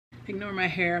Ignore my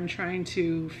hair. I'm trying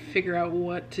to figure out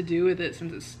what to do with it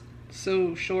since it's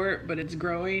so short, but it's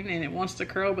growing and it wants to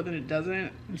curl, but then it doesn't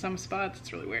in some spots.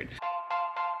 It's really weird.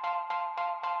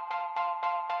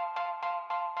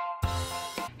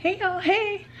 Hey y'all,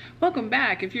 hey! Welcome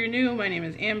back. If you're new, my name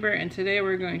is Amber and today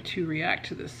we're going to react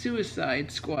to the Suicide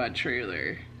Squad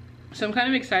trailer. So I'm kind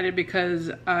of excited because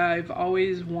I've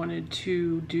always wanted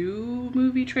to do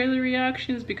movie trailer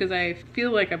reactions because I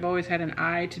feel like I've always had an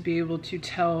eye to be able to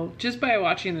tell just by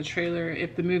watching the trailer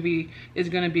if the movie is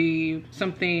going to be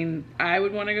something I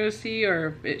would want to go see or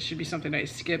if it should be something I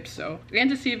skip. So, and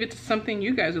to see if it's something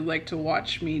you guys would like to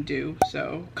watch me do.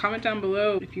 So comment down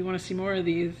below if you want to see more of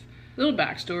these. Little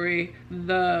backstory,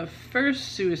 the first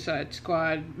Suicide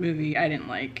Squad movie I didn't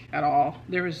like at all.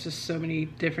 There was just so many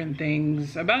different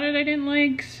things about it I didn't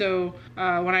like. So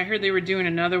when I heard they were doing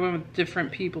another one with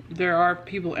different people, there are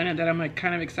people in it that I'm like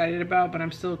kind of excited about, but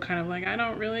I'm still kind of like, I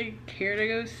don't really care to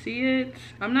go see it.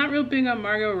 I'm not real big on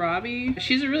Margot Robbie.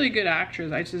 She's a really good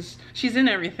actress. She's in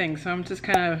everything, so I'm just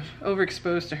kind of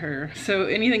overexposed to her. So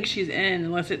anything she's in,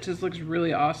 unless it just looks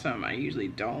really awesome, I usually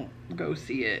don't go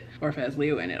see it. Or if it has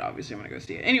Leo in it, obviously I'm gonna go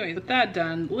see it. Anyways, with that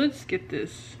done, let's get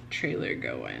this trailer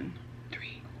going.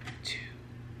 3, 2,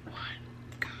 1,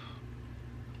 go.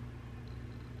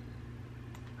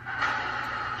 You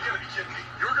gotta be kidding me.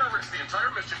 You're gonna risk the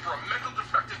entire mission for a mental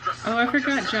defective dressed. Oh, I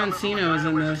forgot John Cena was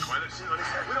in this. We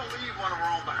don't leave one of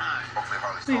our own behind.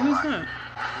 Wait, who's that?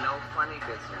 No funny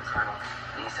business, Colonel.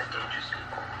 These are dangerous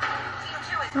people.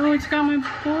 Oh, it's got my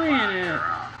boy in it.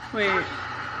 Wait,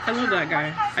 I love that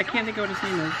guy. I can't think of what his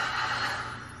name is.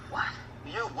 What?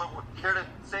 You? We're here to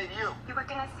save you. You were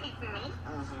gonna save me?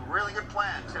 It was a really good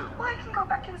plan, too. Well, I can go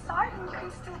back inside and you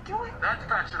can still do it. That's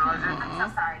patronizing. I'm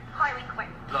so sorry. Highly quit.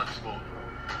 Blood sport.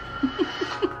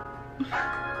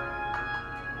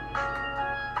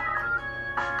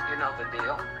 You know the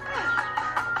deal.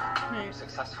 Nice.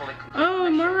 Successfully completed Oh,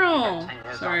 mission. Merle! 10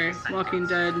 years Sorry, off the Walking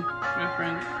sentence. Dead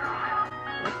reference.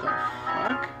 What the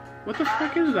fuck? What the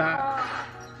fuck is that?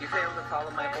 You failed to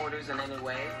follow my orders in any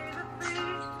way,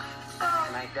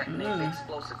 and I detonate the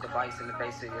explosive device in the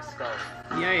base of your skull.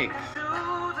 Yikes.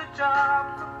 Do the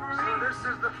job for free. So this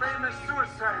is the famous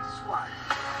Suicide Squad.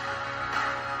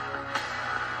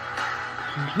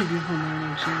 Beautiful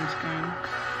morning, James Gunn.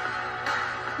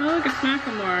 Oh, look, it's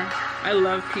Macklemore. I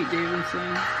love Pete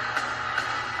Davidson.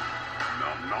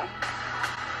 Nom nom.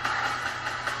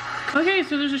 Okay,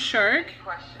 so there's a shark.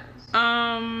 Questions?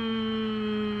 And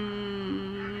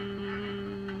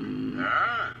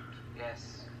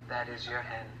Yes, that is your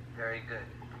hand. Very good.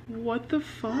 What the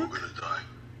fuck? we're gonna die.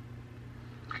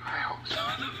 I hope so. Oh,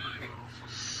 for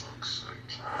fuck's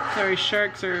sake. Sorry,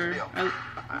 sharks are.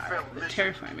 They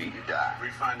terrify me. You die. We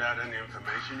find out any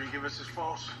information you give us is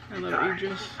false. I love Idris.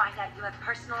 You find out you have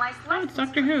personalized Oh, it's license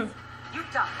Doctor Who. plates. You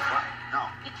don't. What? No.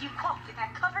 If you cough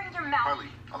without covering your mouth.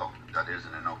 Harley, hello. That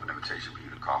isn't an open invitation for you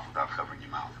to cough without covering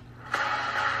your mouth.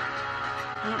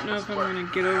 I don't know if I'm gonna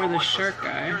get over the shark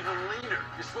guy. You're the leader.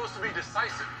 You're supposed to be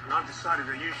decisive. And I've decided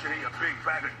that you should eat a big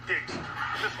bag of dicks.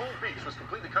 This whole beach was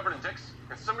completely covered in dicks,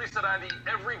 and somebody said I'd eat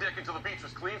every dick until the beach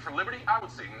was clean for liberty. I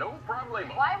would say no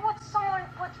problemo. Why would someone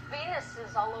put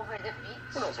penises all over the beach?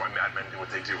 Who knows why madmen do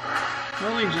what they do?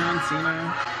 Only John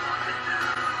Cena.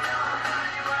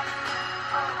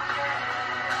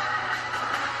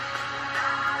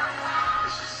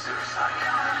 This is suicide.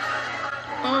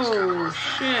 Oh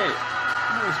shit.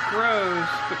 That was gross,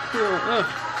 but cool. Ugh.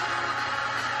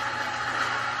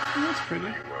 Oh, that's pretty.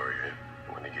 Don't worry,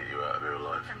 I'm gonna get you out of here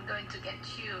alive. I'm going to get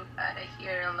you out of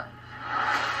here alive.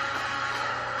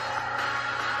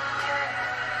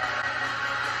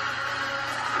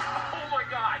 Oh my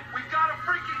god, we've got a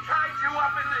freaking kaiju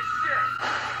up in this shit!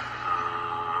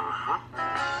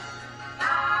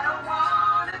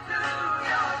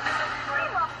 We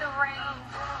love the rain.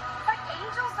 But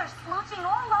angels are smooching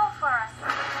all over us.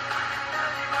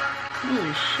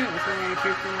 Holy shit, that's a lot of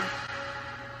people.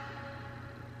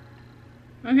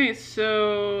 Okay,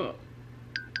 so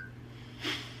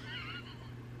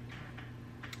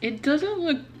it doesn't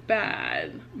look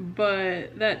bad,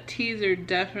 but that teaser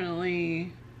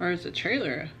definitely, or it's a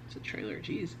trailer. It's a trailer,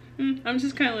 jeez. I'm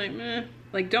just kind of like, meh.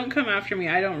 Like, don't come after me.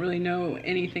 I don't really know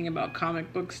anything about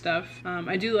comic book stuff.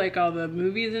 I do like all the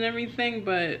movies and everything,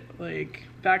 but like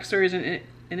backstories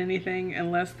and anything,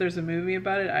 unless there's a movie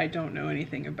about it, I don't know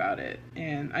anything about it.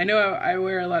 And I know I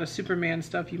wear a lot of Superman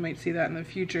stuff. You might see that in the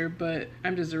future, but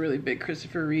I'm just a really big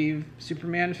Christopher Reeve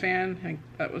Superman fan.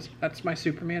 That's my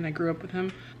Superman. I grew up with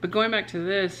him. But going back to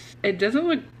this, it doesn't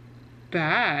look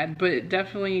bad, but it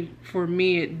definitely, for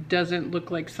me, it doesn't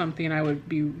look like something I would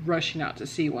be rushing out to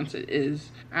see once it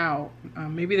is out.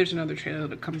 Maybe there's another trailer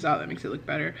that comes out that makes it look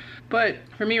better. But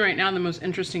for me right now, the most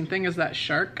interesting thing is that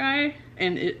shark guy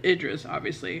and Idris,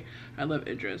 obviously. I love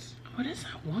Idris. What is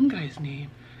that one guy's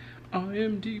name?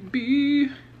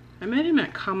 IMDb. I met him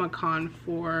at Comic-Con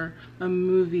for a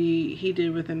movie he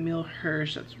did with Emile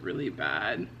Hirsch that's really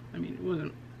bad. I mean, it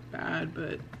wasn't bad,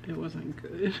 but it wasn't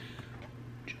good.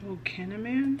 Joe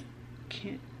Kinnaman?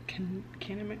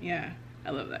 Kinnaman? Yeah,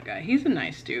 I love that guy. He's a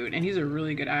nice dude, and he's a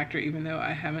really good actor, even though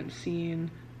I haven't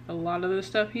seen a lot of the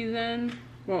stuff he's in.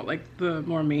 Well, like the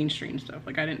more mainstream stuff.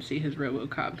 Like, I didn't see his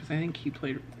RoboCop, because I think he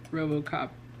played RoboCop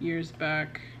years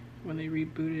back when they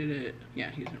rebooted it.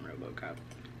 Yeah, he's in RoboCop.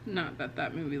 Not that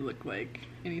that movie looked like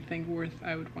anything worth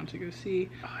I would want to go see.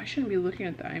 Oh, I shouldn't be looking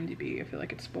at the IMDb. I feel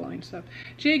like it's spoiling stuff.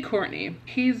 Jay Courtney.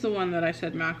 He's the one that I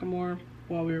said Macklemore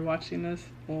while we were watching this.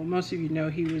 Well, most of you know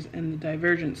he was in the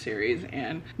Divergent series,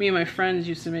 and me and my friends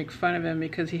used to make fun of him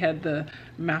because he had the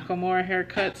Macklemore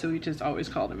haircut, so we just always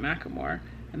called him Macklemore.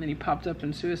 And then he popped up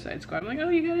in Suicide Squad. I'm like, oh,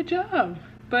 you got a job.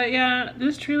 But yeah,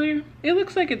 this trailer, it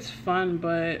looks like it's fun,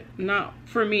 but not,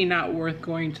 for me, not worth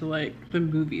going to like the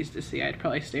movies to see. I'd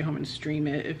probably stay home and stream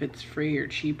it if it's free or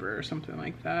cheaper or something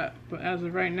like that. But as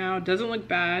of right now, it doesn't look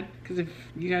bad, because if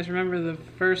you guys remember the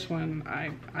first one,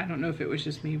 I don't know if it was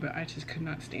just me, but I just could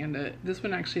not stand it. This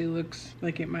one actually looks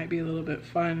like it might be a little bit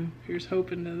fun. Here's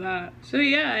hoping to that. So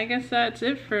yeah, I guess that's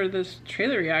it for this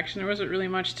trailer reaction. There wasn't really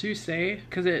much to say,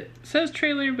 because it says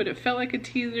trailer, but it felt like a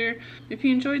teaser. If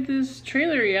you enjoyed this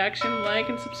trailer reaction, like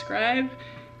and subscribe,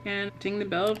 and ding the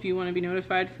bell if you want to be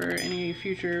notified for any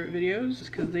future videos,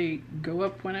 because they go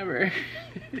up whenever.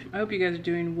 I hope you guys are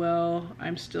doing well.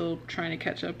 I'm still trying to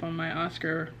catch up on my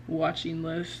Oscar watching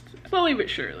list, slowly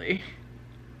but surely.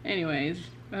 Anyways,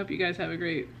 I hope you guys have a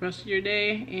great rest of your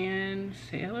day, and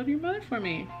say hello to your mother for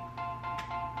me.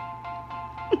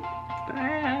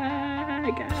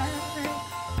 Bye guys.